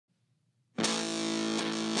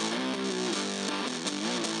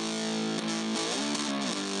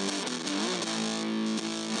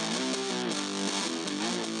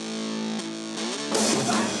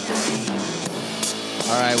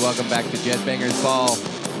All right, welcome back to Jedbanger's Ball.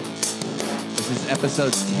 This is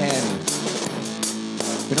episode 10.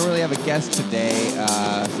 We don't really have a guest today.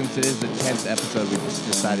 Since it is the 10th episode, we just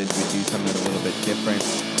decided to do something a little bit different.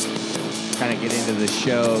 Kind of get into the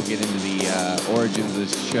show, get into the origins of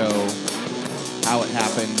the show, how it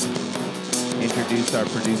happened, introduce our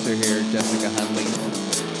producer here, Jessica Hunley,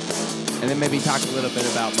 and then maybe talk a little bit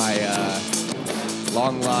about my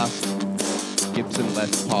long-lost Gibson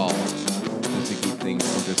Les Paul, just to keep things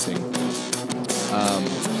interesting.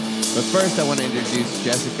 But first, I want to introduce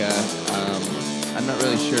Jessica. I'm not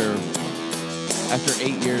really sure. After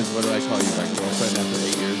 8 years, what do I call you, my girlfriend? After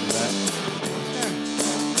 8 years of that? Sure.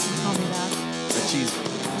 Call me that. But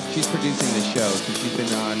she's producing the show, so she's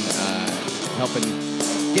been on helping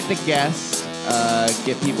get the guests,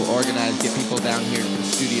 get people organized, get people down here to the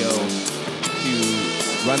studio to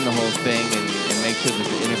run the whole thing and make sure that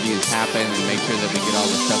the interviews happen and make sure that we get all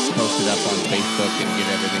the stuff posted up on Facebook and get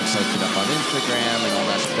everything posted up on Instagram and all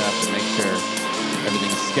that stuff and make sure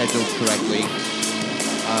everything's scheduled correctly.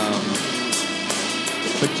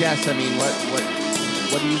 But Jess, I mean, what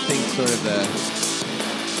do you think sort of the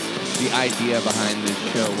idea behind this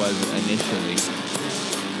show was initially? So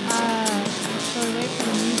wait for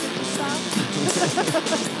the music to stop?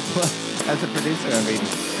 Well, as a producer, I mean,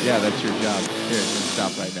 yeah, that's your job. Here, it's going to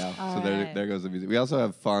stop right now. All so there goes the music. We also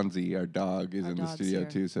have Fonzie, our dog, is in the studio here.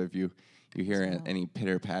 too. So if you hear any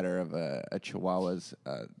pitter-patter of a chihuahua's,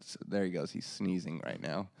 so there he goes. He's sneezing right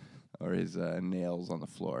now. Or his nails on the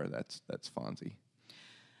floor. That's Fonzie.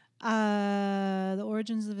 The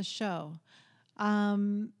origins of the show.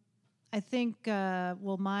 I think,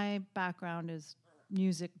 my background is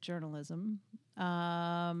music journalism.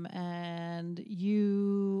 And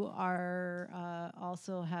you are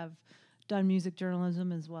also have done music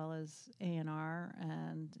journalism as well as A&R,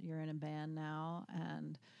 and you're in a band now,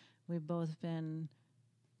 and we've both been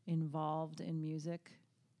involved in music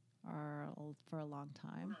for a long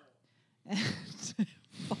time. And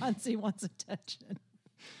Fonzie wants attention.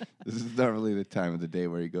 This is not really the time of the day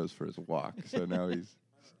where he goes for his walk, so now he's...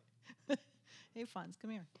 Hey, Fonz,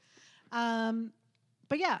 come here.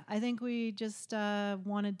 But yeah, I think we just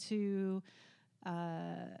wanted to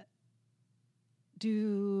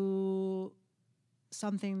do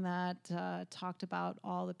something that talked about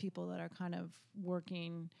all the people that are kind of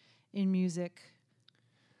working in music,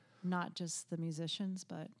 not just the musicians,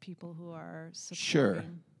 but people who are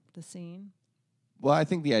supporting the scene. Well, I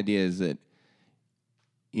think the idea is that,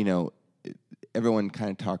 everyone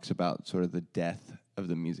kind of talks about sort of the death of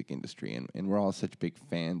the music industry, and we're all such big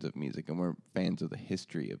fans of music, and we're fans of the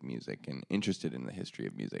history of music and interested in the history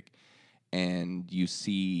of music. And you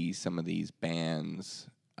see some of these bands,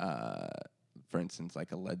 for instance,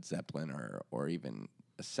 like a Led Zeppelin or even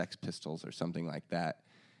a Sex Pistols or something like that,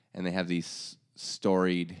 and they have these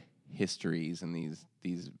storied histories and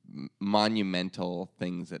these monumental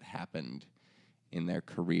things that happened in their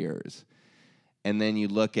careers. And then you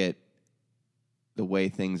look at the way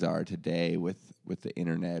things are today with the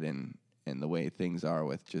internet and the way things are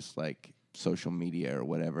with just like social media or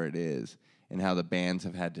whatever it is, and how the bands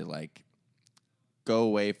have had to like go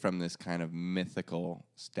away from this kind of mythical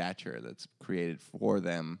stature that's created for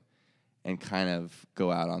them and kind of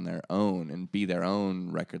go out on their own and be their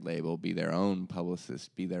own record label, be their own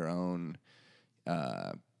publicist, be their own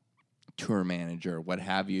tour manager, what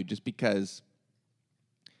have you, just because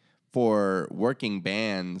for working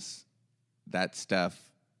bands, that stuff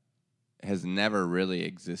has never really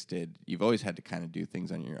existed. You've always had to kind of do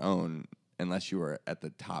things on your own unless you were at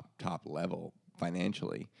the top level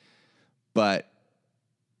financially. But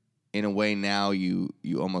in a way now you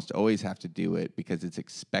almost always have to do it because it's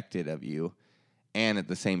expected of you. And at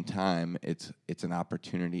the same time, it's an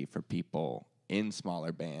opportunity for people in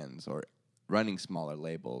smaller bands or running smaller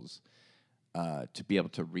labels to be able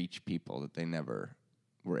to reach people that they never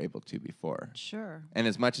were able to before. Sure. And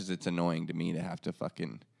as much as it's annoying to me to have to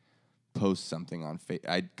fucking post something on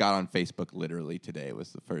I got on Facebook literally today. It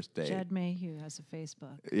was the first day. Jed Maheu has a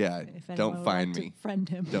Facebook. Yeah, don't find me. Friend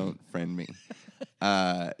him. Don't friend me.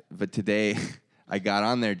 But today I got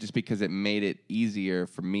on there just because it made it easier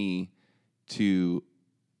for me to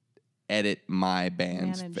edit my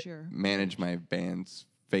band's manage my band's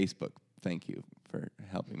Facebook. Thank you for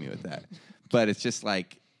helping me with that. But it's just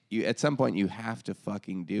like at some point you have to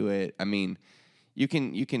fucking do it. I mean, you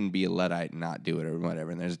can be a Luddite and not do it or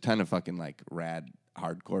whatever. And there's a ton of fucking like rad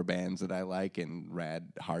hardcore bands that I like and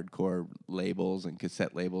rad hardcore labels and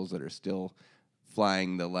cassette labels that are still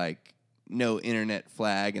flying the like no internet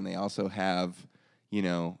flag. And they also have,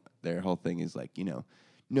 their whole thing is like,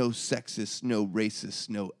 no sexist, no racist,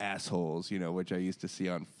 no assholes, which I used to see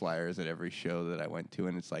on flyers at every show that I went to.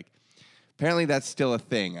 And it's like, apparently that's still a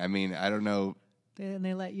thing. I mean, I don't know. And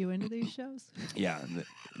they let you into these shows? Yeah.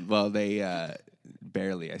 Well, they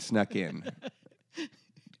barely. I snuck in.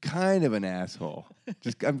 Kind of an asshole.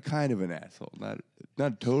 I'm kind of an asshole. Not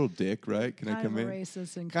a total dick, right? Can I come in? Kind of a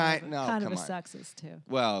racist and kind of a sexist too.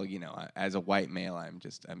 Well, as a white male, I'm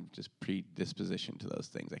just predispositioned to those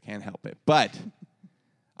things. I can't help it. But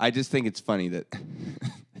I just think it's funny that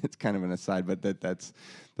it's kind of an aside, but that's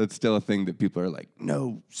still a thing that people are like,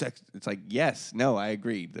 no sex. It's like, yes, no, I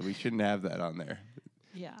agree that we shouldn't have that on there.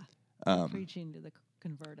 Yeah, preaching to the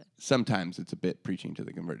converted. Sometimes it's a bit preaching to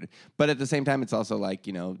the converted, but at the same time, it's also like,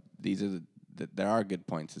 these are there are good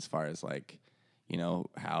points as far as like,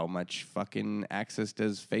 how much fucking access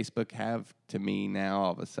does Facebook have to me now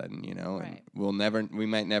all of a sudden, Right. And we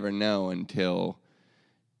might never know until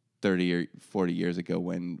 30 or 40 years ago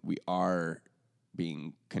when we are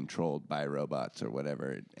being controlled by robots or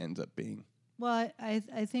whatever it ends up being. Well, I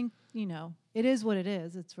think, it is what it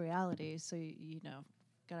is. It's reality. So,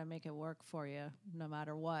 got to make it work for you no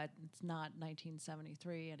matter what. It's not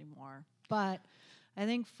 1973 anymore. But I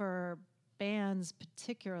think for bands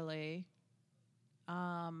particularly,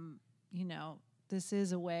 this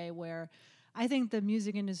is a way where I think the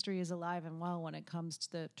music industry is alive and well when it comes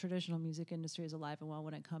to the traditional music industry is alive and well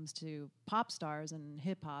when it comes to pop stars and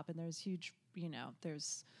hip hop. And there's huge,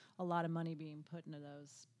 there's a lot of money being put into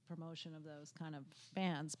those promotion of those kind of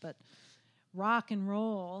bands. But rock and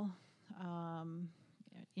roll,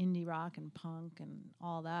 indie rock and punk and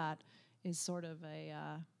all that is sort of a...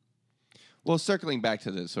 Well, circling back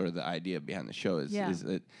to the sort of the idea behind the show is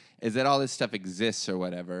that all this stuff exists or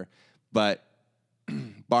whatever, but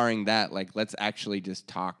barring that, like, let's actually just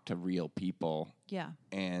talk to real people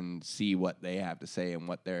and see what they have to say and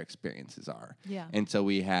what their experiences are. Yeah. And so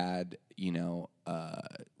we had,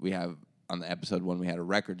 we have on the episode 1, we had a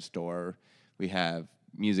record store, we have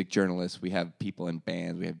music journalists, we have people in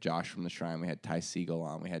bands, we have Josh from The Shrine, we had Ty Siegel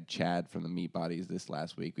on, we had Chad from the Meat Bodies this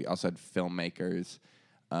last week. We also had filmmakers,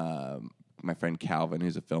 my friend Calvin,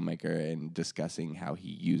 who's a filmmaker, and discussing how he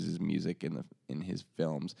uses music in his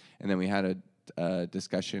films. And then we had a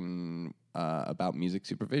discussion about music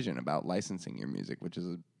supervision, about licensing your music, which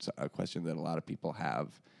is a question that a lot of people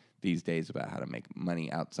have these days about how to make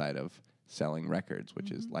money outside of selling records, which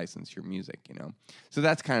is license your music, So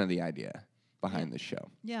that's kind of the idea behind the show.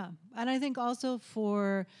 Yeah. And I think also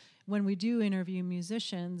for when we do interview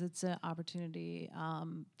musicians, it's an opportunity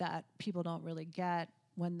that people don't really get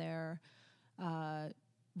when they're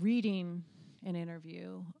reading an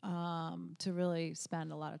interview to really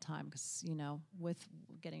spend a lot of time because, with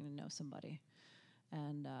getting to know somebody.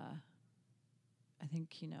 And I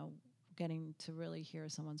think, getting to really hear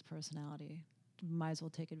someone's personality, might as well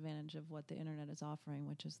take advantage of what the internet is offering,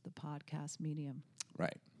 which is the podcast medium.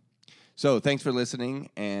 Right. So thanks for listening.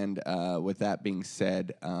 And with that being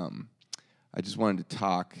said, I just wanted to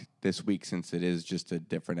talk this week, since it is just a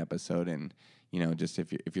different episode, and just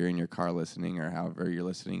if you're in your car listening or however you're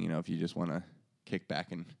listening, if you just want to kick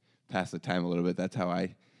back and pass the time a little bit, that's how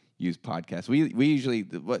I use podcasts. We usually,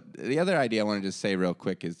 the other idea I want to just say real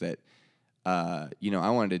quick is that I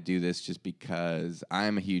wanted to do this just because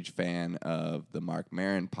I'm a huge fan of the Mark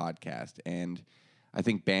Maron podcast, and I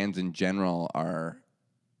think bands in general are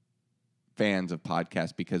fans of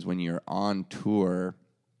podcasts because when you're on tour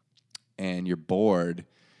and you're bored,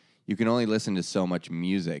 you can only listen to so much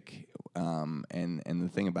music. And the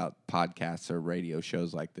thing about podcasts or radio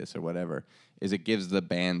shows like this or whatever is it gives the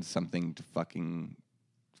band something to fucking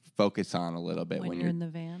focus on a little bit when you're in the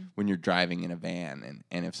van, when you're driving in a van.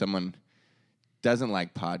 And if someone doesn't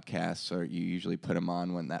like podcasts, or you usually put them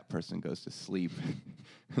on when that person goes to sleep.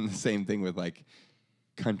 And the same thing with like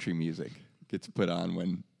country music gets put on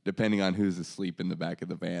when, depending on who's asleep in the back of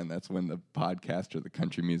the van, that's when the podcast or the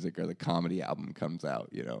country music or the comedy album comes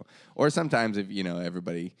out, Or sometimes if,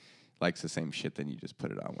 everybody likes the same shit, then you just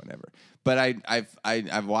put it on whenever. But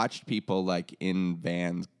I've watched people like in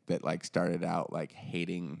vans that like started out like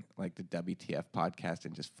hating like the WTF podcast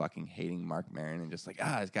and just fucking hating Mark Maron and just like,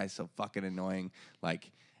 this guy's so fucking annoying.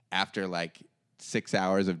 Like after like 6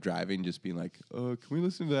 hours of driving, just being like, can we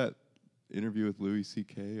listen to that interview with Louis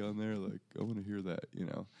C.K. on there? Like, I want to hear that,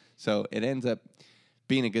 So it ends up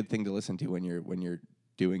being a good thing to listen to when you're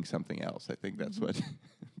doing something else. I think that's what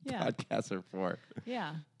podcasts are for.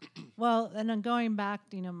 Yeah. Well, and then going back,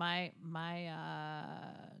 my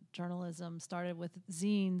journalism started with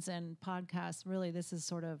zines and podcasts. Really, this is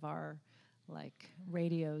sort of our like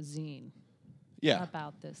radio zine. Yeah.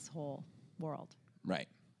 About this whole world. Right.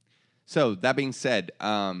 So that being said,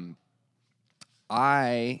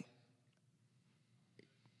 I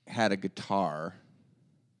had a guitar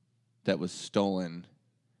that was stolen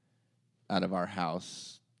out of our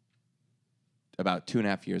house about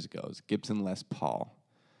 2.5 years ago. It was a Gibson Les Paul.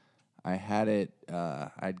 I had it,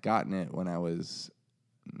 I'd gotten it when I was,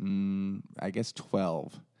 I guess,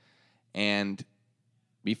 12. And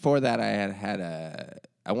before that,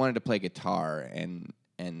 I wanted to play guitar, and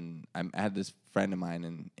I had this friend of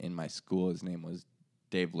mine in my school. His name was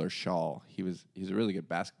Dave Lershall. He's a really good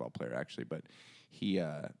basketball player, actually, but he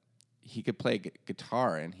could play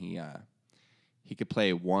guitar, and he could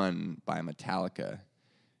play One by Metallica,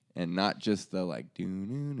 and not just the like do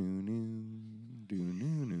no no no do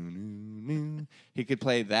no no no no. He could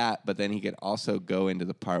play that, but then he could also go into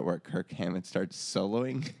the part where Kirk Hammett starts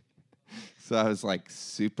soloing. So I was like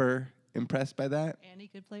super impressed by that. And he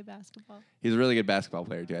could play basketball. He's a really good basketball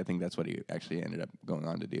player too. I think that's what he actually ended up going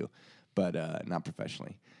on to do, but not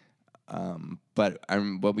professionally. But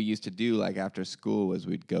what we used to do, like after school, was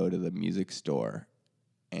we'd go to the music store,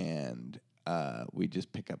 and we'd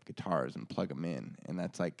just pick up guitars and plug them in, and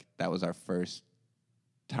that was our first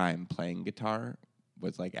time playing guitar.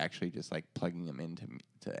 Was like actually just like plugging them into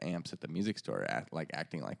amps at the music store,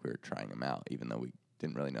 acting like we were trying them out, even though we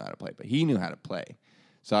didn't really know how to play. But he knew how to play,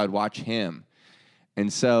 so I'd watch him,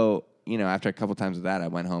 and so. After a couple times of that, I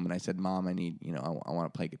went home and I said, Mom, I need, I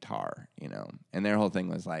want to play guitar, And their whole thing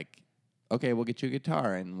was like, okay, we'll get you a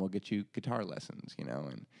guitar and we'll get you guitar lessons, And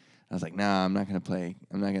I was like, nah, I'm not going to play.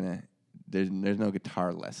 There's no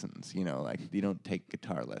guitar lessons, Like, you don't take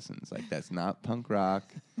guitar lessons. Like, that's not punk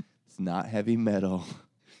rock. It's not heavy metal.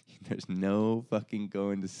 There's no fucking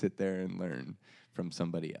going to sit there and learn from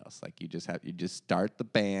somebody else. Like, you just start the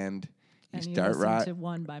band. You listen to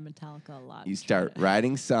One by Metallica a lot. You start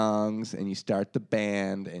writing songs, and you start the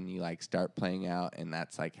band, and you like start playing out, and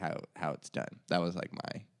that's like how it's done. That was like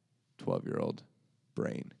my 12-year-old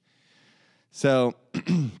brain. So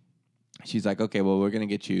she's like, okay, well, we're gonna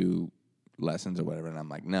get you lessons or whatever, and I'm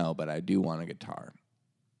like, no, but I do want a guitar.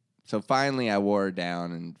 So finally, I wore her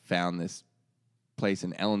down and found this place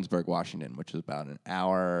in Ellensburg, Washington, which is about an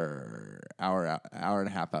hour and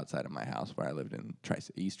a half outside of my house, where I lived in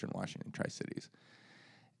Eastern Washington, Tri-Cities.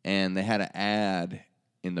 And they had an ad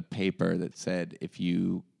in the paper that said, if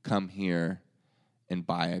you come here and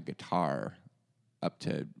buy a guitar up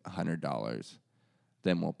to $100,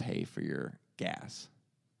 then we'll pay for your gas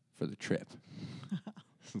for the trip.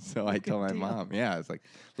 So I told my mom, I was like,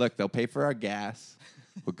 look, they'll pay for our gas.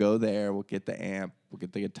 We'll go there. We'll get the amp. We'll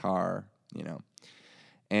get the guitar,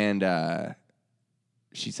 And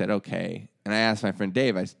she said, okay. And I asked my friend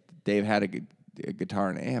Dave. Dave had a guitar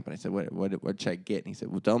and an amp, and I said, what should I get? And he said,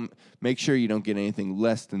 well, don't make sure you don't get anything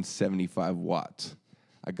less than 75 watts.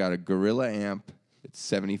 I got a Gorilla amp. It's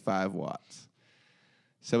 75 watts.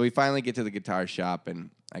 So we finally get to the guitar shop, and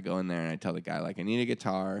I go in there, and I tell the guy, like, I need a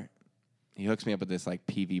guitar. He hooks me up with this, like,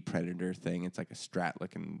 PV Predator thing. It's like a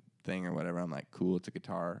Strat-looking thing or whatever. I'm like, cool, it's a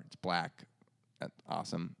guitar. It's black. That's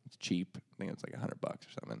awesome. It's cheap. I think it's like $100 or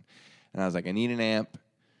something. And I was like, I need an amp.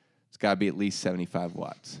 It's got to be at least 75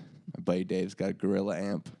 watts. My buddy Dave's got a Gorilla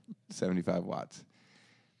amp, 75 watts.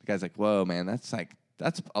 The guy's like, whoa, man, that's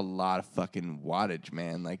a lot of fucking wattage,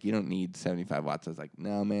 man. Like, you don't need 75 watts. I was like,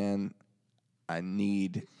 no, man, I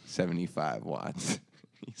need 75 watts.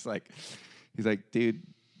 He's like, dude,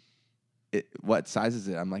 what size is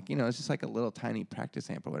it? I'm like, it's just like a little tiny practice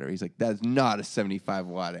amp or whatever. He's like, that's not a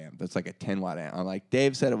 75-watt amp. That's like a 10-watt amp. I'm like,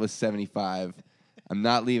 Dave said it was 75. I'm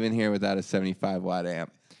not leaving here without a 75-watt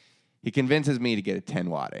amp. He convinces me to get a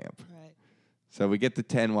 10-watt amp. Right. So we get the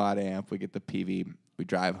 10-watt amp. We get the PV. We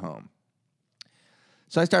drive home.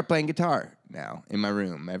 So I start playing guitar now in my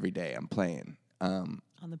room every day. I'm playing. On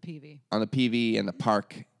the PV. On the PV and the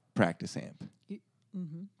Park practice amp.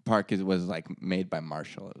 Mm-hmm. Park was like made by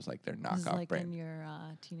Marshall. It was like their knockoff this is like brand. in your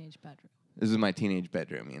teenage bedroom. This is my teenage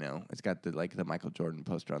bedroom, It's got the Michael Jordan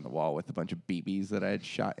poster on the wall with a bunch of BBs that I had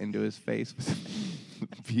shot into his face with a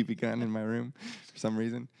BB gun in my room for some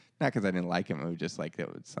reason. Not because I didn't like him. It was just like it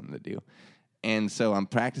was something to do. And so I'm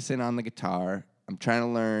practicing on the guitar. I'm trying to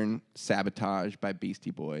learn Sabotage by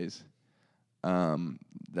Beastie Boys.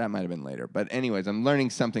 That might have been later. But anyways, I'm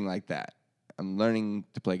learning something like that. I'm learning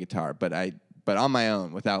to play guitar, but on my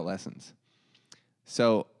own, without lessons.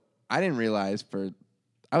 So I didn't realize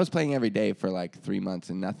I was playing every day for like 3 months,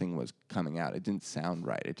 and nothing was coming out. It didn't sound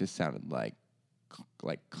right. It just sounded like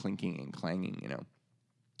clinking and clanging,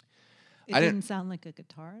 It didn't sound like a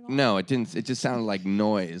guitar at all? No, it didn't. It just sounded like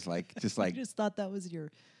noise, like just like. You just thought that was your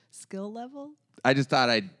skill level? I just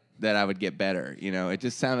thought that I would get better. It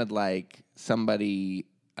just sounded like somebody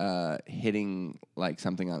hitting like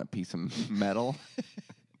something on a piece of metal.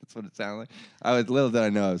 That's what it sounded like. Little did I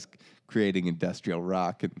know I was creating industrial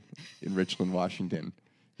rock in Richland, Washington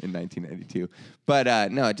in 1992.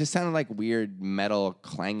 But no, it just sounded like weird metal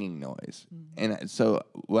clanging noise. And so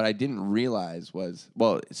what I didn't realize was,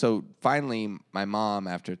 so finally my mom,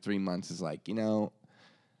 after 3 months, is like, you're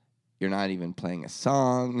not even playing a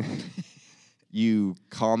song. You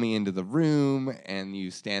call me into the room and you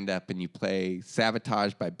stand up and you play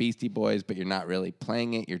Sabotage by Beastie Boys, but you're not really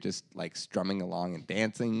playing it. You're just like strumming along and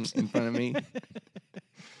dancing in front of me.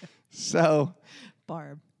 So,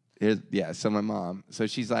 Barb. So my mom, so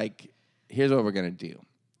she's like, here's what we're going to do.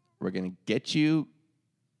 We're going to get you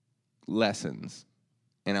lessons.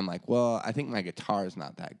 And I'm like, well, I think my guitar is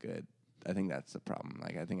not that good. I think that's the problem.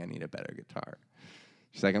 Like, I think I need a better guitar.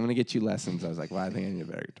 She's like, I'm going to get you lessons. I was like, well, I think I need a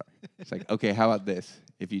better guitar. She's like, okay, how about this?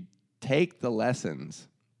 If you take the lessons,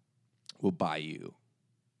 we'll buy you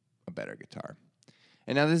a better guitar.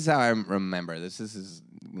 And now this is how I remember this. This is,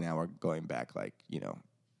 now we're going back like,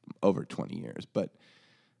 over 20 years. But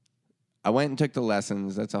I went and took the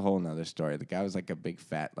lessons. That's a whole nother story. The guy was like a big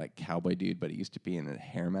fat like cowboy dude, but he used to be in a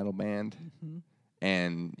hair metal band. Mm-hmm.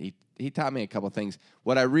 And he taught me a couple things.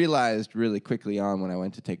 What I realized really quickly on when I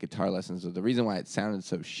went to take guitar lessons was the reason why it sounded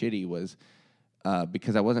so shitty was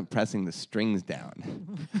because I wasn't pressing the strings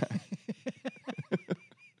down.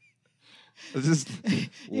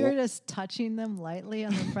 You were just touching them lightly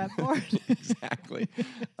on the fretboard. Exactly.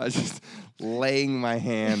 I was just laying my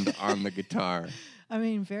hand on the guitar. I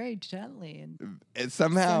mean, very gently and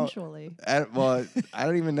somehow sensually. I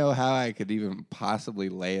don't even know how I could even possibly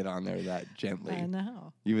lay it on there that gently. I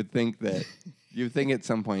know. You would think at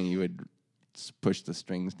some point you would push the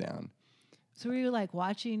strings down. So were you like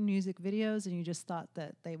watching music videos and you just thought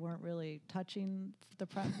that they weren't really touching the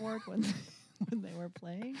fretboard when they were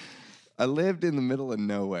playing? I lived in the middle of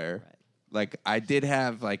nowhere. Right. Like I did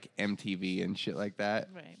have like MTV and shit like that.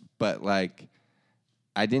 Right. But like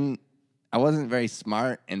I wasn't very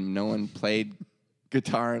smart, and no one played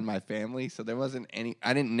guitar in my family, so there wasn't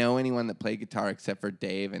I didn't know anyone that played guitar except for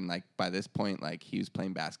Dave, and like by this point, like he was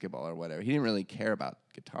playing basketball or whatever. He didn't really care about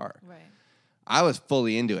guitar. Right. I was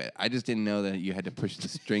fully into it. I just didn't know that you had to push the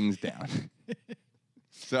strings down.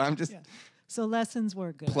 So I'm just So lessons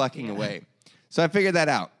were good. Plucking away. So I figured that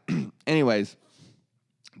out. Anyways,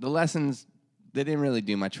 the lessons, they didn't really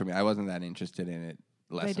do much for me. I wasn't that interested in it.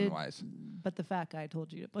 Lesson-wise. But the fat guy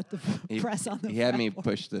told you to put the press on the He had me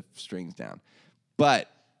push the strings down.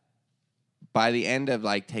 But by the end of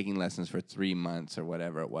like taking lessons for 3 months or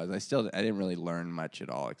whatever it was, I didn't really learn much at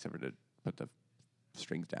all except for to put the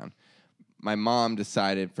strings down. My mom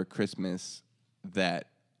decided for Christmas that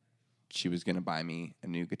she was going to buy me a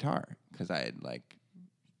new guitar because I had like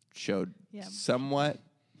showed somewhat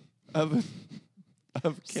of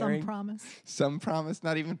caring. Some promise,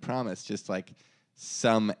 not even promise, just like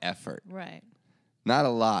some effort. Right. Not a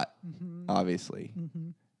lot, obviously. Mm-hmm.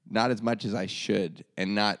 Not as much as I should,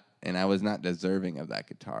 and I was not deserving of that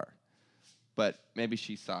guitar. But maybe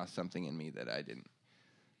she saw something in me that I didn't.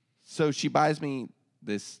 So she buys me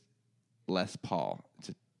this Les Paul. It's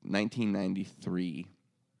a 1993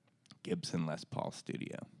 Gibson Les Paul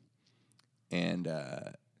Studio. And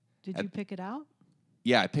did you pick it out?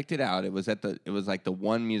 Yeah, I picked it out. It was like the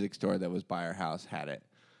one music store that was by our house had it.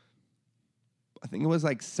 I think it was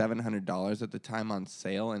like $700 at the time on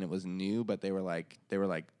sale, and it was new, but they were like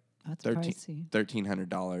that's pricey.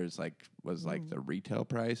 $1,300 like was like the retail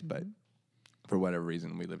price, but for whatever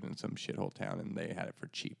reason we lived in some shithole town and they had it for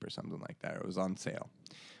cheap or something like that. Or it was on sale,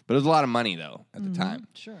 but it was a lot of money though at the time.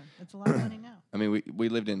 Sure, it's a lot of money now. I mean, we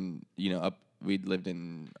lived in we'd lived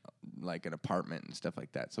in like an apartment and stuff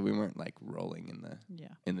like that, so we weren't like rolling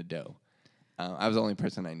in the dough. I was the only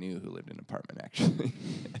person I knew who lived in an apartment, actually,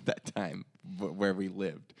 at that time, where we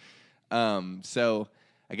lived. So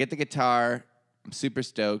I get the guitar. I'm super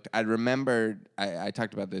stoked. I remembered, I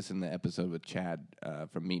talked about this in the episode with Chad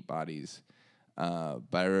from Meat Bodies, but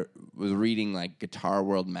I was reading, like, Guitar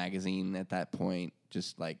World magazine at that point,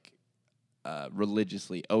 just, like,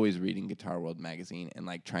 religiously, always reading Guitar World magazine and,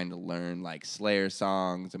 like, trying to learn, like, Slayer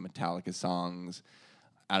songs and Metallica songs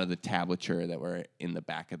out of the tablature that were in the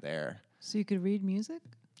back of there. So you could read music?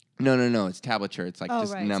 No. It's tablature. It's like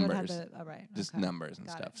just right. numbers. So just numbers and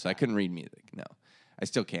stuff. So I couldn't read music. No. I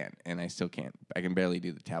still can't, and I still can't. I can barely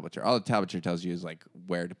do the tablature. All the tablature tells you is, like,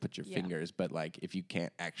 where to put your fingers, but, like, if you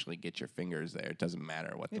can't actually get your fingers there, it doesn't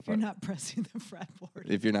matter what if you're not pressing the fretboard.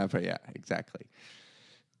 If you're not, yeah, exactly.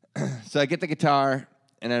 So I get the guitar,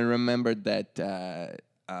 and I remembered that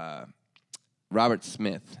Robert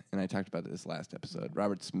Smith, and I talked about this last episode,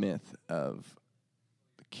 Robert Smith of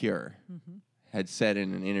The Cure had said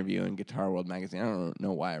in an interview in Guitar World magazine, I don't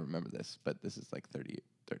know why I remember this, but this is like 30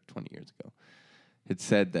 20 years ago, had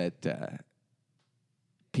said that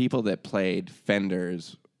people that played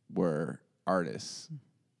Fenders were artists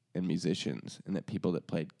and musicians, and that people that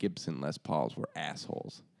played Gibson Les Pauls were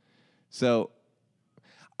assholes. So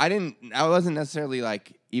I wasn't necessarily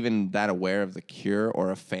like even that aware of The Cure or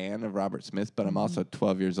a fan of Robert Smith, but I'm also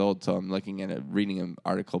 12 years old, so I'm looking at reading an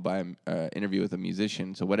article by an interview with a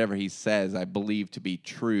musician. So whatever he says, I believe to be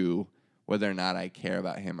true, whether or not I care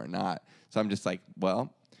about him or not. So I'm just like,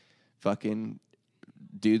 well, fucking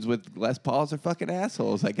dudes with Les Pauls are fucking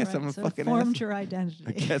assholes. I guess I'm a fucking asshole. Formed your identity.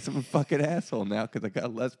 I guess I'm a fucking asshole now because I got a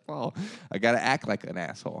Les Paul. I got to act like an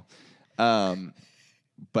asshole.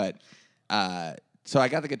 So I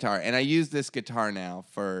got the guitar, and I use this guitar now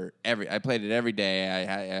I played it every day. I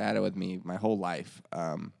had it with me my whole life.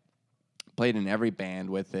 Played in every band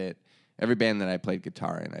with it. Every band that I played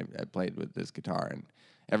guitar in, I played with this guitar. And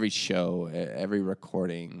every show, every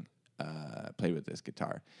recording, I played with this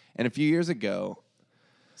guitar. And a few years ago...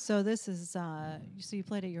 So this is, so you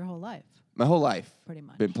played it your whole life? My whole life. Pretty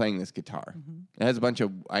much. Been playing this guitar. It has a bunch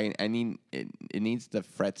of... It needs the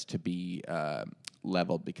frets to be...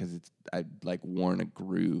 leveled because I've like worn a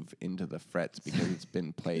groove into the frets because it's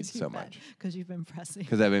been played so much. Because you've been pressing.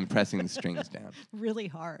 Because I've been pressing the strings down. Really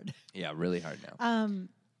hard. Yeah, really hard now.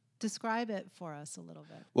 Describe it for us a little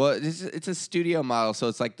bit. Well, it's a studio model, so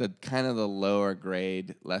it's like the kind of the lower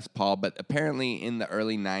grade Les Paul. But apparently in the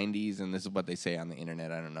early 90s, and this is what they say on the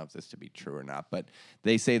internet, I don't know if this to be true or not, but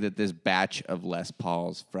they say that this batch of Les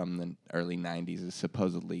Pauls from the early 90s is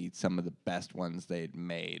supposedly some of the best ones they'd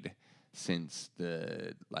made since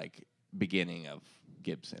the like beginning of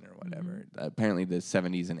Gibson or whatever. Apparently the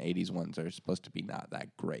 70s and 80s ones are supposed to be not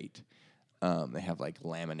that great. They have like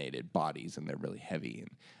laminated bodies and they're really heavy. And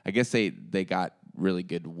I guess they got really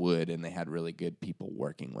good wood and they had really good people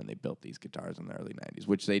working when they built these guitars in the early 90s,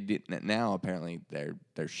 which they did. Now apparently they're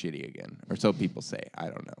shitty again, or so people say. I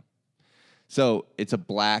don't know. So it's a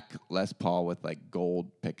black Les Paul with like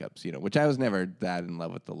gold pickups, which I was never that in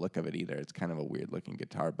love with the look of it either. It's kind of a weird looking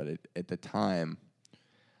guitar, but at the time,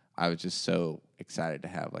 I was just so excited to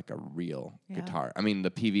have like a real guitar. I mean,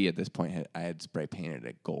 the PV at this point, I had spray painted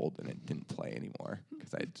it gold and it didn't play anymore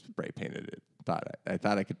because I had spray painted it. I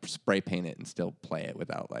thought I could spray paint it and still play it with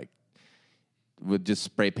just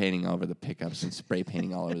spray painting all over the pickups and spray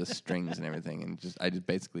painting all over the strings and everything. And I just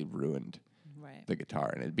basically ruined the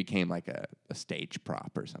guitar, and it became like a stage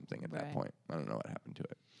prop or something at that point. I don't know what happened to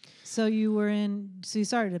it. So you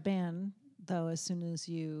started a band though as soon as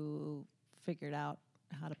you figured out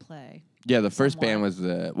how to play. Yeah, the first band was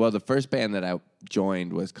the first band that I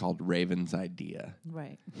joined was called Raven's Idea.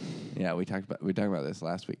 Right. Yeah, we talked about this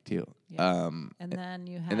last week too. Yeah. And then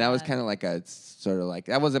you had, and that was kind of like a sort of like,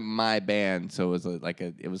 that wasn't my band, so it was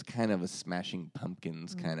it was kind of a Smashing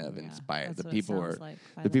Pumpkins kind of inspired. The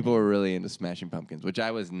people were really into Smashing Pumpkins, which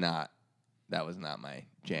I was not. That was not my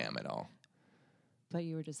jam at all. But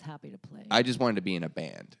you were just happy to play. I just wanted to be in a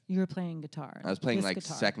band. You were playing guitar. I was playing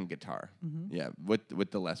second guitar. Yeah,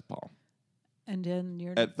 with the Les Paul. And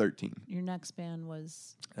then at 13. Your next band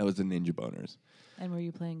was? That was the Ninja Boners. And were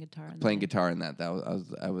you playing guitar? Playing guitar in that.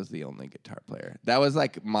 I was the only guitar player. That was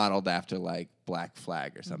like modeled after like Black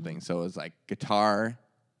Flag or something. So it was like guitar,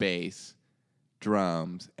 bass,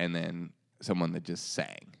 drums, and then someone that just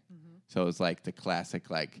sang. So it was like the classic,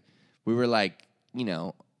 like we were like,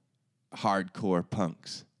 hardcore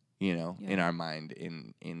punks, in our mind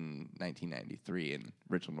in 1993 in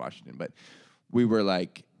Richland, Washington. But we were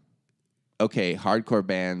like, okay, hardcore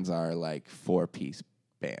bands are like 4-piece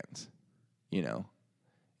bands,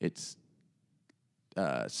 It's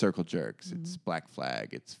Circle Jerks, it's Black Flag,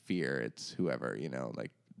 it's Fear, it's whoever,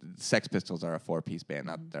 like Sex Pistols are a 4-piece band,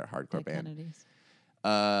 not their hardcore band.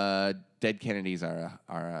 Dead Kennedys are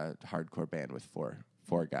a hardcore band with four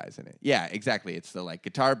guys in it. Yeah, exactly. It's the like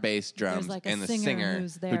guitar, bass, drums, like and the singer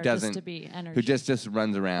who doesn't, to be who just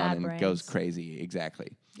runs around and goes crazy.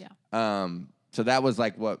 Exactly. Yeah. So that was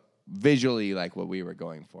like what visually like what we were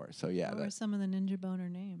going for. So yeah. What were some of the Ninja Boner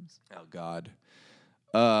names? Oh God.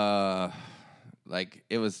 Like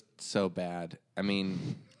it was so bad. I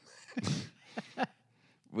mean,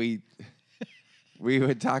 we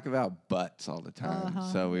would talk about butts all the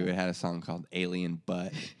time. So we would have a song called Alien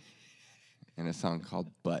Butt. And a song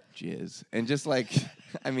called Butt Jizz. And just like,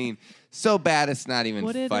 I mean, so bad it's not even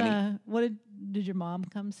funny. Did your mom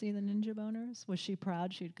come see the Ninja Boners? Was she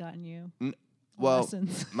proud she'd gotten you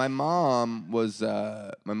lessons? my mom was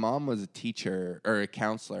a teacher or a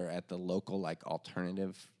counselor at the local like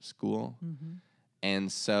alternative school.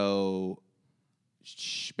 And so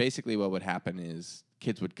basically what would happen is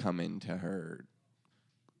kids would come into her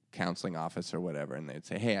counseling office or whatever and they'd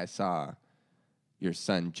say, hey, I saw your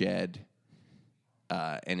son Jed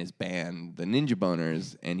and his band, the Ninja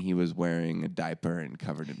Boners, and he was wearing a diaper and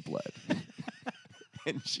covered in blood.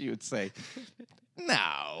 And she would say,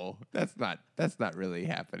 no, that's not really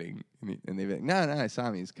happening. And they'd be like, no, I saw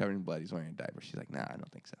him. He's covered in blood. He's wearing a diaper. She's like, no, I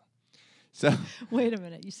don't think so. So wait a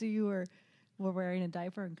minute. You see, you were wearing a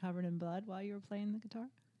diaper and covered in blood while you were playing the guitar?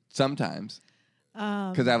 Sometimes.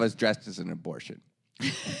 Because I was dressed as an abortion.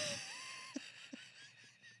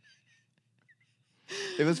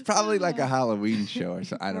 It was probably like a Halloween show or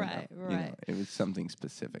something. I don't know. Right. You know, it was something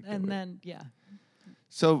specific. And then, yeah.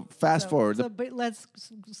 So fast forward. But let's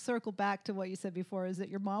circle back to what you said before, is that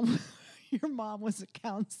your mom was a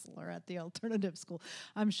counselor at the alternative school.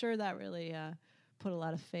 I'm sure that really put a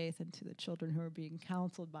lot of faith into the children who were being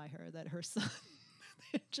counseled by her, that her son,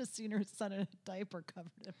 they had just seen her son in a diaper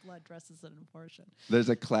covered in blood, dressed as an abortion. There's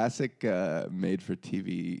a classic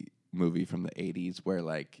made-for-TV movie from the 80s where,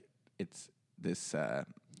 like, it's this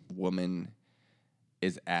woman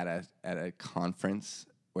is at a conference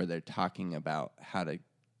where they're talking about how to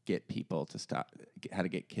get people to how to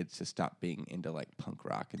get kids to stop being into like punk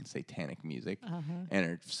rock and satanic music. And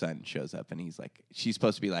her son shows up and he's like, she's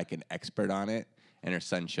supposed to be like an expert on it. And her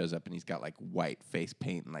son shows up and he's got like white face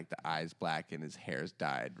paint and like the eyes black and his hair's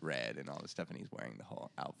dyed red and all this stuff. And he's wearing the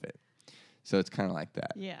whole outfit. So it's kind of like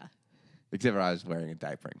that. Yeah. Except for I was wearing a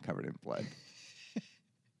diaper and covered in blood.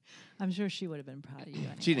 I'm sure she would have been proud of you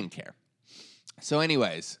anyway. She didn't care. So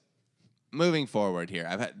anyways, moving forward here,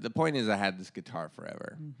 the point is I had this guitar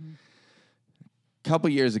forever. A couple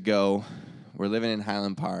years ago, we're living in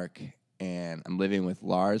Highland Park, and I'm living with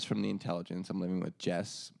Lars from The Intelligence. I'm living with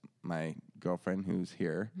Jess, my girlfriend, who's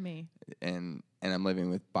here. Me. And I'm living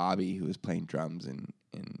with Bobby, who was playing drums in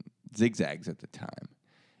Zags at the time.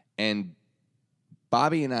 And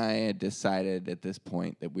Bobby and I had decided at this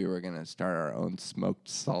point that we were going to start our own smoked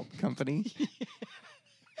salt company.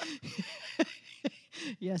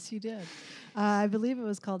 Yes, you did. I believe it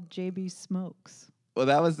was called JB Smokes. Well,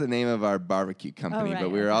 that was the name of our barbecue company, Oh, right,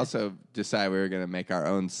 but we were okay. also decided we were going to make our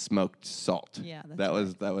own smoked salt. Yeah, that's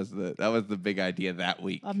that was right. that was the big idea that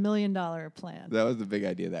week. $1 million plan. That was the big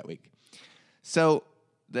idea that week. So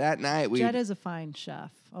that night Jed is a fine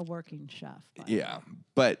chef, a working chef. Yeah,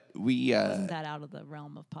 but we Isn't that out of the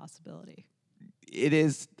realm of possibility? It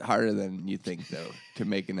is harder than you think, though, to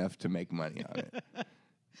make enough to make money on it.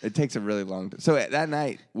 It takes a really long time. So that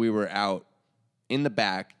night we were out in the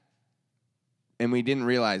back, and we didn't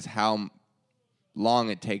realize how long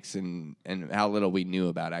it takes and how little we knew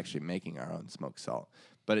about actually making our own smoked salt.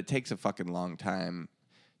 But it takes a fucking long time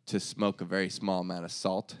to smoke a very small amount of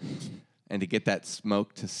salt and to get that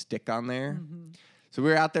smoke to stick on there. So we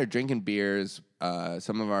were out there drinking beers.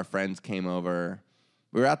 Some of our friends came over.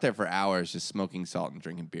 We were out there for hours just smoking salt and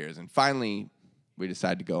drinking beers. And finally, we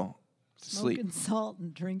decided to go to sleep. Smoking salt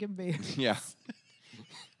and drinking beer. Yeah.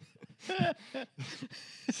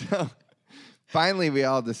 So finally, we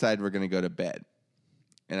all decided we're going to go to bed.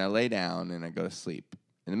 And I lay down and I go to sleep.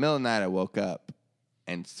 In the middle of the night, I woke up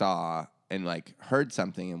and saw and like heard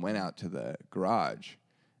something and went out to the garage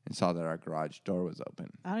and saw that our garage door was open.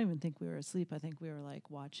 I don't even think we were asleep. I think we were like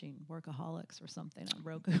watching Workaholics or something on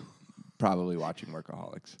Roku. Probably watching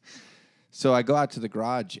Workaholics. So I go out to the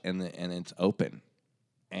garage and it's open.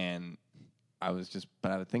 And I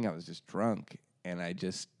think I was just drunk. And I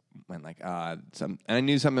just went like, and I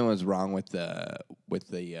knew something was wrong with the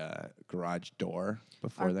garage door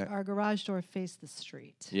before that. Our garage door faced the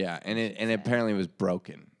street. Yeah, and it apparently was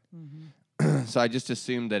broken. So I just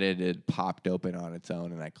assumed that it had popped open on its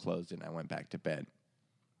own, and I closed it, and I went back to bed.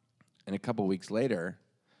 And a couple weeks later,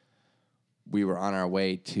 we were on our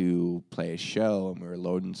way to play a show, and we were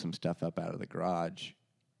loading some stuff up out of the garage.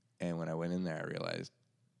 And when I went in there, I realized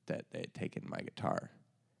that they had taken my guitar,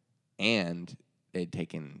 and they had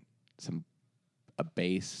taken a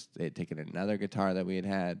bass. They had taken another guitar that we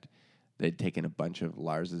had. They'd taken a bunch of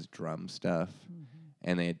Lars's drum stuff.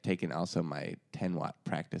 And they had taken also my 10-watt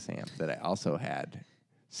practice amp that I also had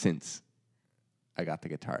since I got the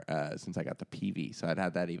guitar, since I got the PV. So I'd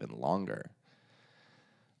had that even longer.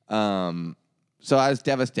 So I was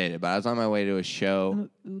devastated, but I was on my way to a show.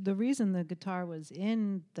 The reason the guitar was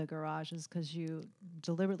in the garage is because you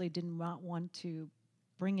deliberately did not want to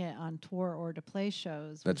bring it on tour or to play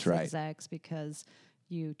shows. That's with right. Zags because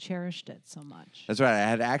you cherished it so much. That's right. I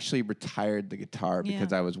had actually retired the guitar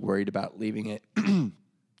because I was worried about leaving it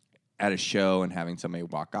at a show and having somebody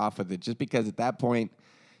walk off with it, just because at that point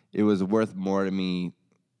it was worth more to me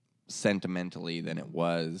sentimentally than it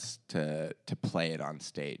was to play it on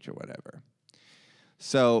stage or whatever.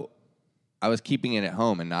 So I was keeping it at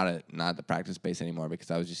home and not at the practice space anymore because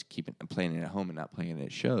I was just playing it at home and not playing it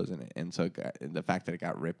at shows. And so the fact that it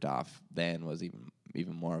got ripped off then was even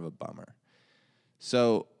more of a bummer.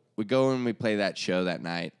 So we go and we play that show that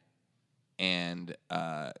night, and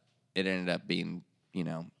it ended up being, it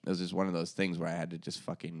was just one of those things where I had to just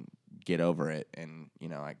fucking get over it. And,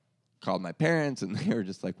 I called my parents, and they were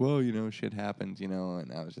just like, well, shit happens,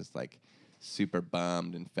 and I was just like super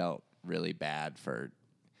bummed and felt really bad for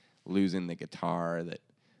losing the guitar that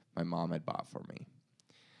my mom had bought for me.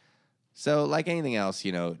 So like anything else,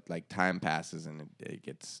 like time passes and it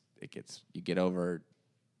gets you get over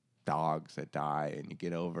dogs that die, and you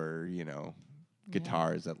get over,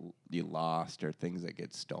 guitars that you lost or things that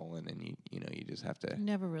get stolen, and you just have to. You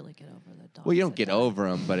never really get over the dogs. Well, you don't get over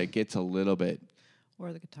them, but it gets a little bit.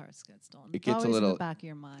 Or the guitars get stolen. It gets always a little in the back of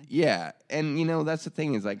your mind. Yeah, and that's the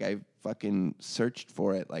thing is like I fucking searched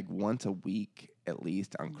for it like once a week at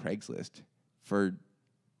least on Craigslist for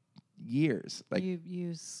years. Like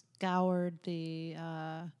you scoured the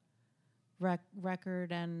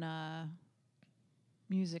record and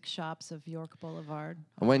music shops of York Boulevard.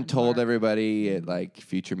 I went and told everybody at like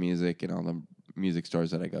Future Music and all the music stores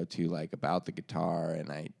that I go to like about the guitar,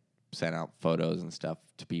 and I sent out photos and stuff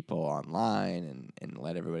to people online and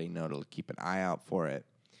let everybody know to keep an eye out for it.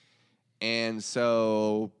 And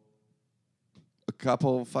so a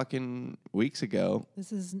couple fucking weeks ago.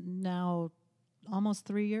 This is now almost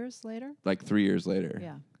 3 years later? Like 3 years later.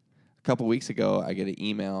 Yeah. A couple weeks ago, I get an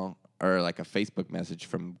email or like a Facebook message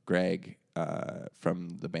from Greg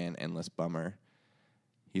from the band Endless Bummer.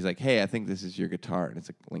 He's like, hey, I think this is your guitar. And it's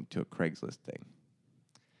a link to a Craigslist thing.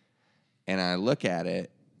 And I look at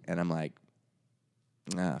it, and I'm like,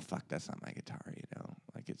 fuck, that's not my guitar,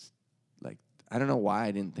 Like, it's, like, I don't know why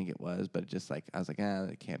I didn't think it was, but just, like, I was like,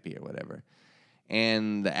 it can't be or whatever.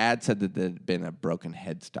 And the ad said that there'd been a broken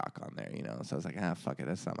headstock on there, So I was like, fuck it,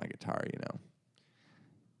 that's not my guitar,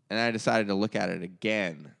 And I decided to look at it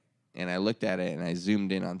again. And I looked at it, and I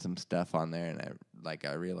zoomed in on some stuff on there, and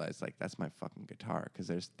I realized, like, that's my fucking guitar, because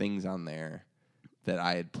there's things on there that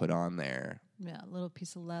I had put on there. Yeah, a little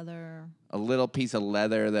piece of leather. A little piece of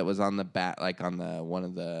leather that was on the back, like on the one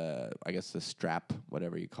of the, I guess the strap,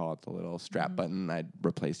 whatever you call it, the little strap button. I'd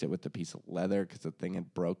replaced it with the piece of leather because the thing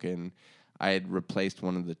had broken. I had replaced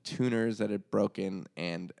one of the tuners that had broken,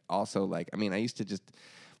 and also I used to just,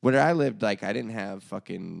 where I lived, like I didn't have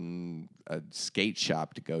fucking a skate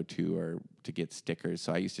shop to go to or to get stickers,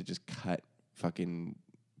 so I used to just cut fucking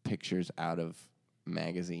pictures out of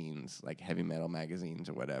magazines, like heavy metal magazines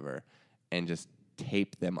or whatever, and just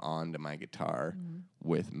tape them onto my guitar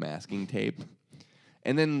with masking tape.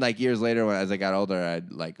 And then, like, years later, as I got older, I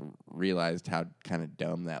like realized how kind of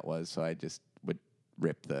dumb that was. So I just would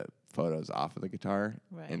rip the photos off of the guitar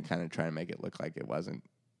and kind of try and make it look like it wasn't.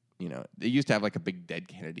 It used to have like a big Dead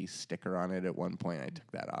Kennedy sticker on it at one point. I took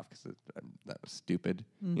that off because that was stupid.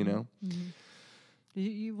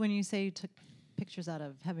 You, when you say you took pictures out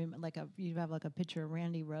of you have like a picture of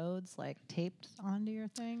Randy Rhoads like taped onto your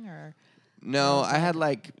thing, or no, I had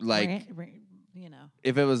like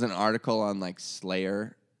if it was an article on like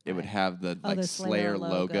Slayer, it would have the the Slayer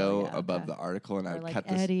logo above the article, and I would cut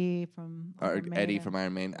Eddie from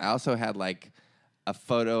Iron Maiden. I also had like a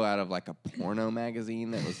photo out of like a porno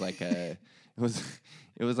magazine that was like a it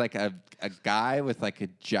was like a guy with like a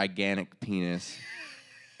gigantic penis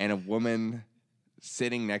and a woman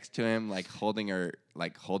sitting next to him, like holding her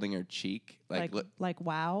cheek, like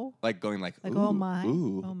wow, like going like ooh, oh my,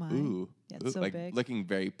 ooh, oh my, ooh, yeah, it's so like big, looking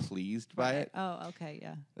very pleased by it. Oh, okay,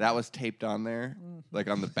 yeah. That was taped on there, like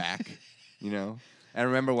on the back, I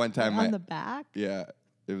remember one time on the back. Yeah,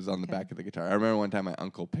 it was on the back of the guitar. I remember one time my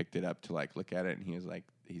uncle picked it up to like look at it, and he's like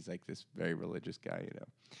this very religious guy,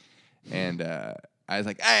 and I was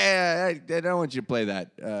like, I don't want you to play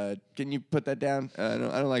that. Can you put that down? I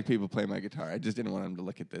don't like people playing my guitar. I just didn't want him to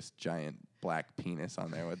look at this giant black penis on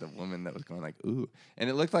there with a woman that was going like, ooh. And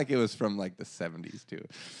it looked like it was from like the 70s too.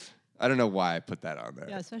 I don't know why I put that on there.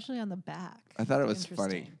 Yeah, especially on the back. I thought it was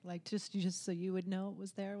funny. Like just so you would know it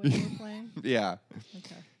was there when you were playing? Yeah.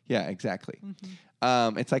 Okay. Yeah, exactly.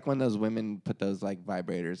 It's like when those women put those like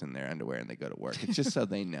vibrators in their underwear and they go to work. It's just so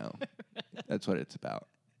they know. That's what it's about.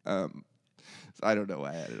 So I don't know why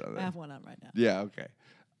I had it on there. I have one on right now. Yeah, okay.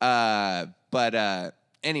 But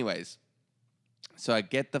anyways, so I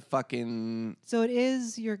get the fucking... So it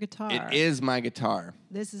is your guitar. It is my guitar.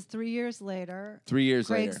 This is 3 years later. 3 years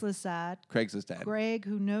later. Craigslist ad. Greg,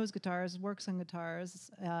 who knows guitars, works on guitars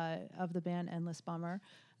of the band Endless Bummer,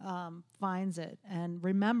 finds it and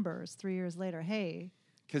remembers 3 years later, hey...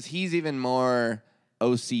 Because he's even more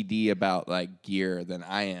OCD about like gear than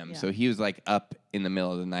I am. Yeah. So he was like up in the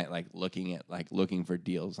middle of the night, like looking for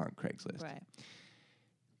deals on Craigslist. Right.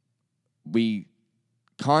 We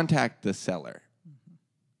contact the seller.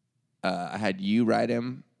 I had you write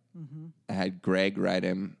him. Mm-hmm. I had Greg write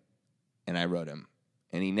him, and I wrote him.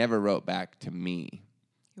 And he never wrote back to me.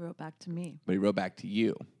 He wrote back to me. But he wrote back to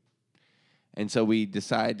you. And so we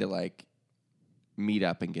decided to like meet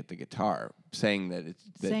up and get the guitar, saying that it's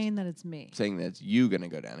me. Saying that it's you going to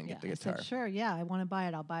go down and get the I guitar. said, sure, yeah, I want to buy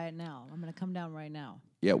it. I'll buy it now. I'm going to come down right now.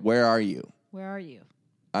 Yeah, where are you? Where are you?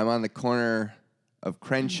 I'm on the corner of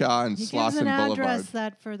Crenshaw and Slauson Boulevard. He gives an address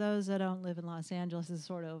that, for those that don't live in Los Angeles, is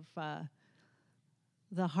sort of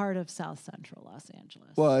the heart of South Central Los Angeles.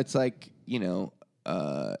 Well, it's like,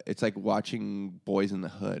 it's like watching Boys in the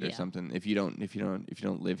Hood or something. If you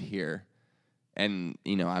don't live here, and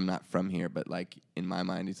I'm not from here, but like in my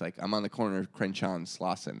mind, he's like, I'm on the corner of Crenshaw and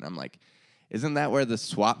Slauson. I'm like, isn't that where the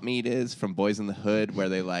swap meet is from Boys in the Hood, where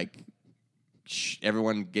they like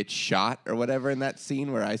everyone gets shot or whatever in that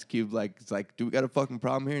scene where Ice Cube is like, do we got a fucking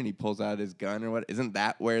problem here? And he pulls out his gun or what? Isn't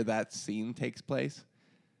that where that scene takes place?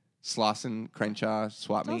 Slauson, Crenshaw,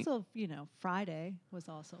 swap meet. Also, Friday was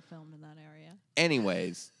also filmed in that area.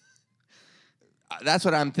 Anyways, that's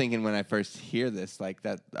what I'm thinking when I first hear this. Like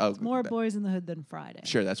that. Oh, it's more Boys in the Hood than Friday.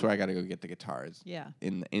 Sure, that's where I got to go get the guitars. Yeah.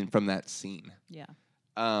 In from that scene. Yeah.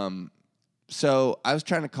 So I was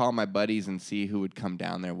trying to call my buddies and see who would come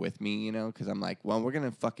down there with me, because I'm like, well, we're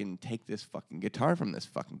gonna fucking take this fucking guitar from this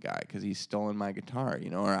fucking guy because he's stolen my guitar,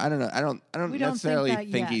 or I don't know. I don't necessarily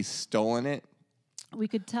think he's stolen it. We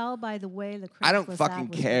could tell by the way the Craigslist I don't fucking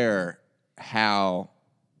care how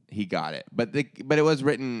he got it, but it was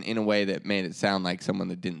written in a way that made it sound like someone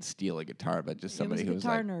that didn't steal a guitar, but just somebody who was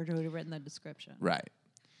like a guitar nerd who had written the description. Right.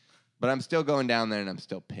 But I'm still going down there, and I'm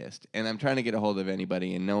still pissed. And I'm trying to get a hold of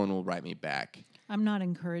anybody, and no one will write me back. I'm not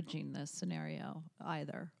encouraging this scenario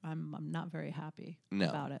either. I'm not very happy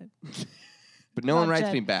about it. But no one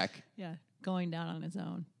writes me back. Yeah, going down on his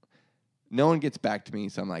own. No one gets back to me,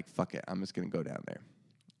 so I'm like, fuck it. I'm just going to go down there.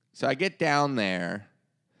 So I get down there,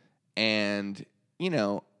 and,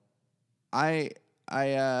 I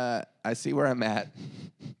see where I'm at,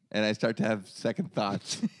 and I start to have second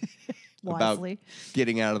thoughts. Wisely. About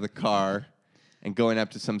getting out of the car and going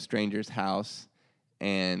up to some stranger's house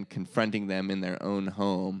and confronting them in their own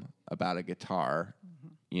home about a guitar,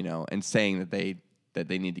 and saying that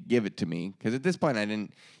they need to give it to me. Because at this point,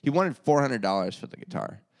 he wanted $400 for the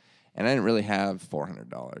guitar. And I didn't really have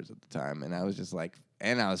 $400 at the time. And I was just like,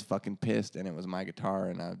 and I was fucking pissed. And it was my guitar.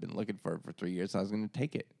 And I've been looking for it for 3 years. So I was going to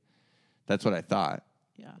take it. That's what I thought.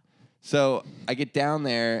 Yeah. So I get down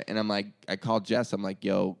there and I'm like, I call Jess. I'm like,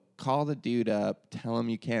 yo, call the dude up, tell him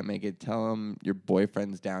you can't make it, tell him your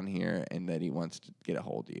boyfriend's down here and that he wants to get a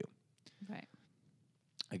hold of you. Right.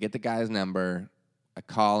 I get the guy's number, I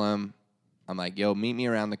call him, I'm like, yo, meet me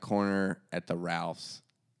around the corner at the Ralph's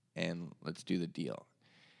and let's do the deal.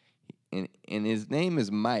 And his name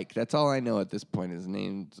is Mike. That's all I know at this point. His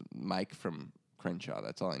name's Mike from Crenshaw.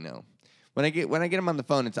 That's all I know. When I get him on the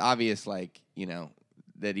phone, it's obvious, like,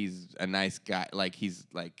 that he's a nice guy. Like, he's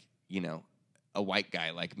like, a white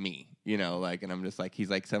guy like me, and I'm just like, he's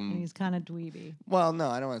like some... And he's kind of dweeby. Well, no,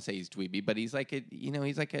 I don't want to say he's dweeby, but he's like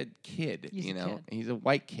he's like a kid, He's a kid. He's a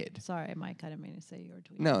white kid. Sorry, Mike, I didn't mean to say you were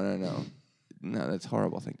dweeby. No. No, that's a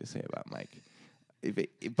horrible thing to say about Mike.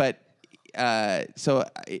 So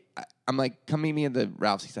I'm like, come meet me at the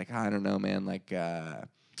Ralph's. He's like, I don't know, man, like,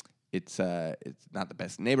 it's not the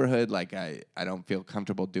best neighborhood. Like, I don't feel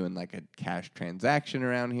comfortable doing like a cash transaction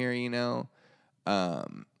around here,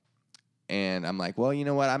 And I'm like, well, you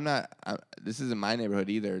know what? This isn't my neighborhood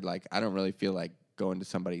either. Like, I don't really feel like going to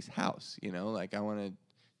somebody's house, Like, I want to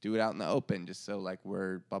do it out in the open just so, like,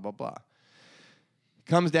 we're blah, blah, blah.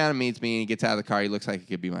 Comes down and meets me, and he gets out of the car. He looks like he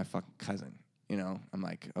could be my fucking cousin, I'm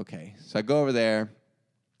like, okay. So I go over there.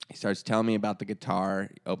 He starts telling me about the guitar.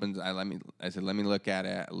 He opens. I said, let me look at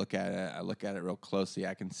it. I look at it real closely.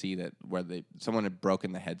 I can see that someone had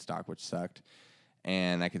broken the headstock, which sucked.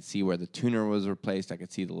 And I could see where the tuner was replaced. I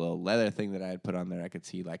could see the little leather thing that I had put on there. I could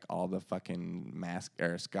see like all the fucking mask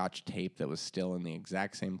or Scotch tape that was still in the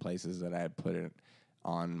exact same places that I had put it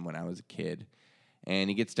on when I was a kid. And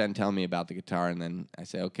he gets done telling me about the guitar, and then I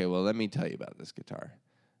say, okay, well, let me tell you about this guitar.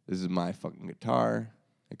 This is my fucking guitar.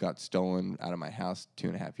 It got stolen out of my house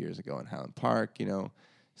 2.5 years ago in Highland Park,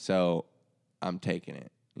 So I'm taking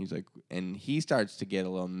it. He's like, and he starts to get a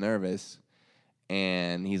little nervous.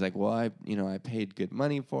 And he's like, well, I paid good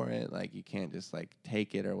money for it. Like, you can't just, like,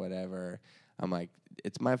 take it or whatever. I'm like,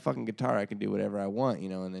 it's my fucking guitar. I can do whatever I want,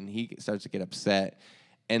 And then he starts to get upset.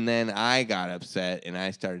 And then I got upset, and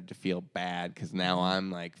I started to feel bad because now I'm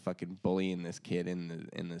like fucking bullying this kid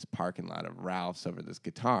in this parking lot of Ralph's over this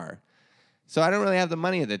guitar. So I don't really have the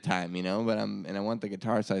money at the time, but I want the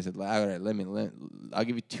guitar. So I said, all right, I'll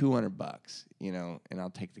give you $200, and I'll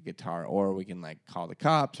take the guitar, or we can like call the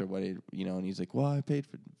cops or what, And he's like, well, I paid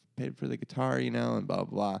for the guitar, and blah, blah,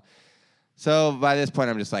 blah. So by this point,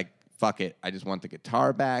 I'm just like, fuck it. I just want the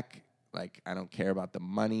guitar back. Like, I don't care about the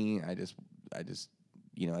money. I just, as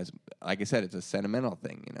like I said, it's a sentimental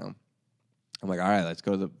thing, I'm like, all right, let's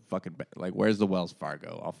go to the fucking, like, where's the Wells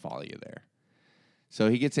Fargo? I'll follow you there. So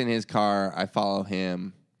he gets in his car. I follow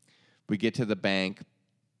him. We get to the bank.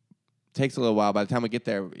 Takes a little while. By the time we get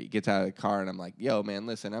there, he gets out of the car, and I'm like, yo, man,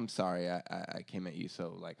 listen, I'm sorry. I came at you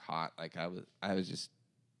so, like, hot. Like, I was just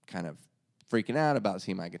kind of freaking out about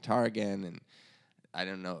seeing my guitar again, and I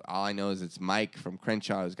don't know. All I know is it's Mike from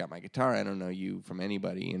Crenshaw who's got my guitar. I don't know you from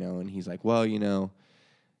anybody, And he's like, well,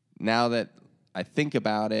 now that I think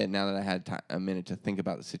about it, now that I had a minute to think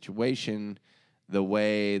about the situation, the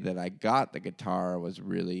way that I got the guitar was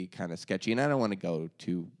really kind of sketchy. And I don't want to go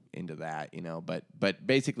too into that, But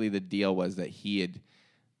basically the deal was that he had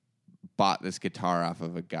bought this guitar off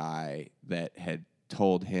of a guy that had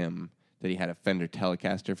told him that he had a Fender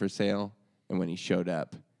Telecaster for sale. And when he showed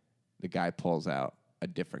up, the guy pulls out a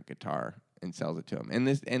different guitar and sells it to him. And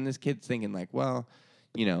this kid's thinking like, well,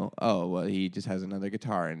 he just has another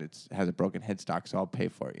guitar and it has a broken headstock, so I'll pay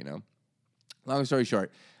for it, Long story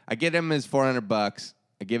short, I get him his $400.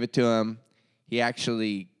 I give it to him. He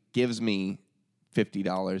actually gives me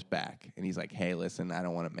 $50 back, and he's like, "Hey, listen, I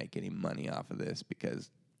don't want to make any money off of this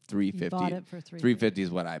because $350. Bought it for $350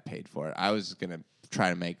 is what I paid for it. I was gonna try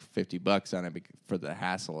to make $50 on it for the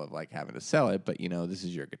hassle of like having to sell it, but this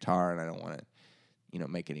is your guitar, and I don't want to,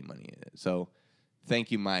 make any money in it. So,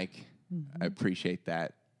 thank you, Mike. I appreciate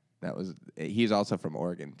that. He's also from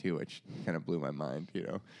Oregon too, which kind of blew my mind,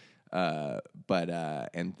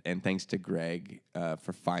 And thanks to Greg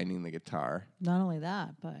for finding the guitar. Not only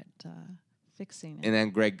that, but fixing it. And then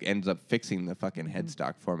Greg ends up fixing the fucking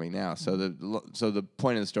headstock for me now. So the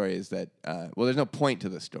point of the story is that there's no point to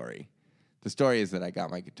the story. The story is that I got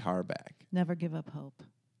my guitar back. Never give up hope.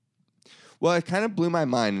 Well, it kind of blew my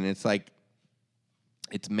mind, and it's like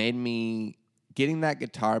it's made me getting that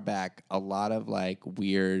guitar back a lot of like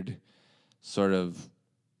weird sort of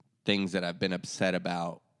things that I've been upset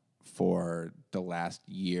about for the last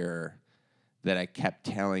year that I kept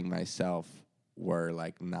telling myself were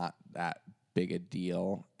like not that big a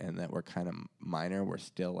deal and that were kind of minor were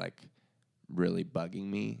still like really bothering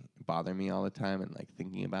me all the time and like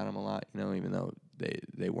thinking about them a lot, even though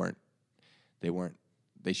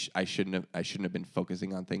I shouldn't have been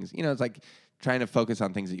focusing on things. It's like trying to focus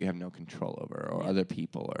on things that you have no control over or other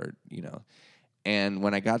people or, And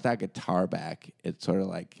when I got that guitar back, it sort of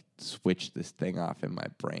like switched this thing off in my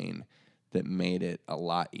brain that made it a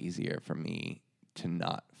lot easier for me to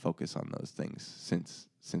not focus on those things since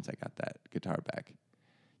I got that guitar back.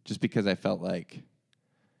 Just because I felt like,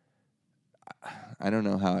 I don't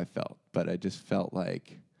know how I felt, but I just felt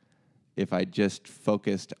like if I just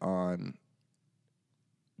focused on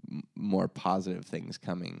more positive things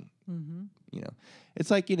coming, it's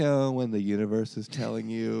like, when the universe is telling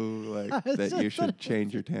you like that you should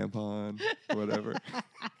change your tampon or whatever.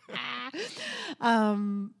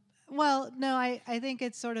 Well, no, I think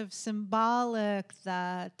it's sort of symbolic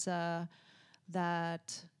that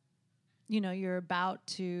you're about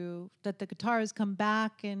to, that the guitar has come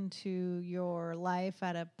back into your life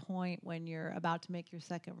at a point when you're about to make your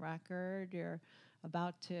second record, you're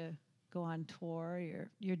about to go on tour,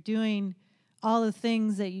 you're doing all the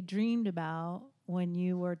things that you dreamed about when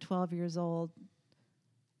you were 12 years old,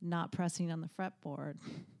 not pressing on the fretboard,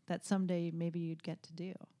 that someday maybe you'd get to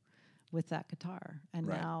do with that guitar. And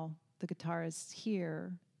right. Now the guitar is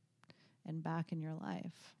here and back in your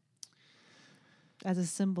life as a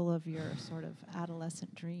symbol of your sort of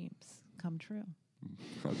adolescent dreams come true.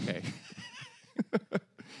 Okay.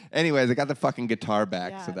 Anyways, I got the fucking guitar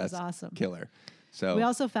back, Yeah, so that's awesome. Killer. So we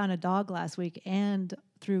also found a dog last week, and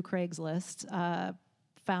through Craigslist,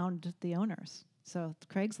 found the owners. So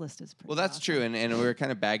Craigslist is pretty well, that's awesome. true, and we were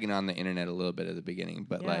kind of bagging on the internet a little bit at the beginning,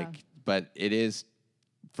 but but it is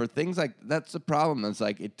for things like that's the problem. It's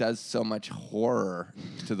like it does so much horror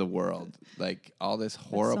to the world, like all this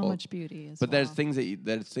horrible, so much beauty. But there's things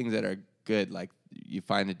that are good, like you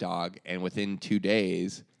find a dog, and within 2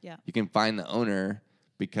 days, you can find the owner.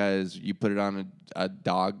 Because you put it on a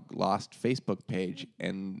dog lost Facebook page,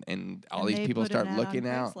 and all these people start looking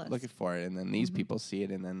for it, and then these people see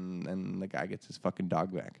it, and then the guy gets his fucking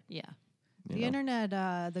dog back. Yeah, the internet.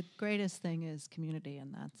 The greatest thing is community,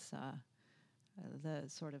 and the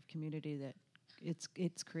sort of community that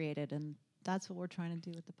it's created, and that's what we're trying to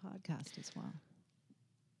do with the podcast as well.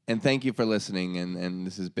 And thank you for listening. And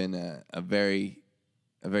this has been a very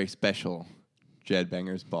special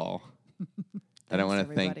Jedbanger's Ball. And I want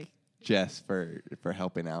to thank Jess for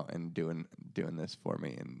helping out and doing this for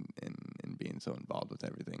me and being so involved with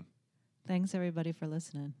everything. Thanks everybody for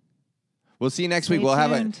listening. We'll see you next Stay week.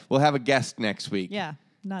 tuned. We'll have a guest next week. Yeah,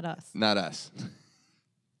 not us. Not us.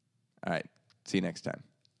 All right. See you next time.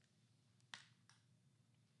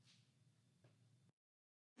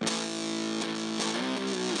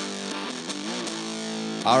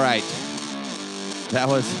 All right. That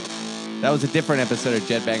was a different episode of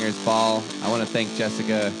Jedbanger's Ball. I want to thank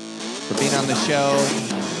Jessica for being on the show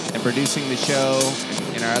and producing the show,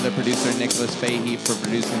 and our other producer, Nicholas Fahey, for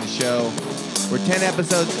producing the show. We're 10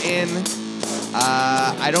 episodes in.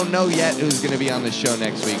 I don't know yet who's going to be on the show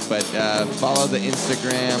next week, but follow the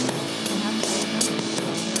Instagram.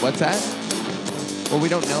 What's that? Well, we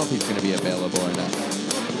don't know if he's going to be available or not.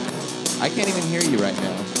 I can't even hear you right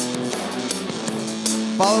now.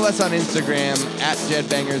 Follow us on Instagram at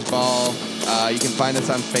Jedbanger's Ball. You can find us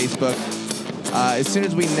on Facebook. As soon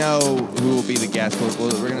as we know who will be the guest, we're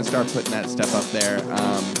going to start putting that stuff up there.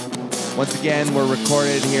 Once again, we're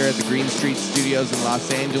recorded here at the Green Street Studios in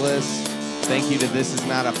Los Angeles. Thank you to This Is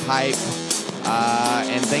Not a Pipe.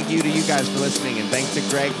 And thank you to you guys for listening. And thanks to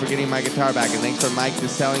Greg for getting my guitar back. And thanks for Mike for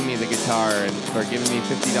selling me the guitar and for giving me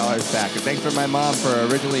 $50 back. And thanks for my mom for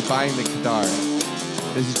originally buying the guitar.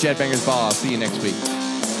 This is Jedbanger's Ball. I'll see you next week.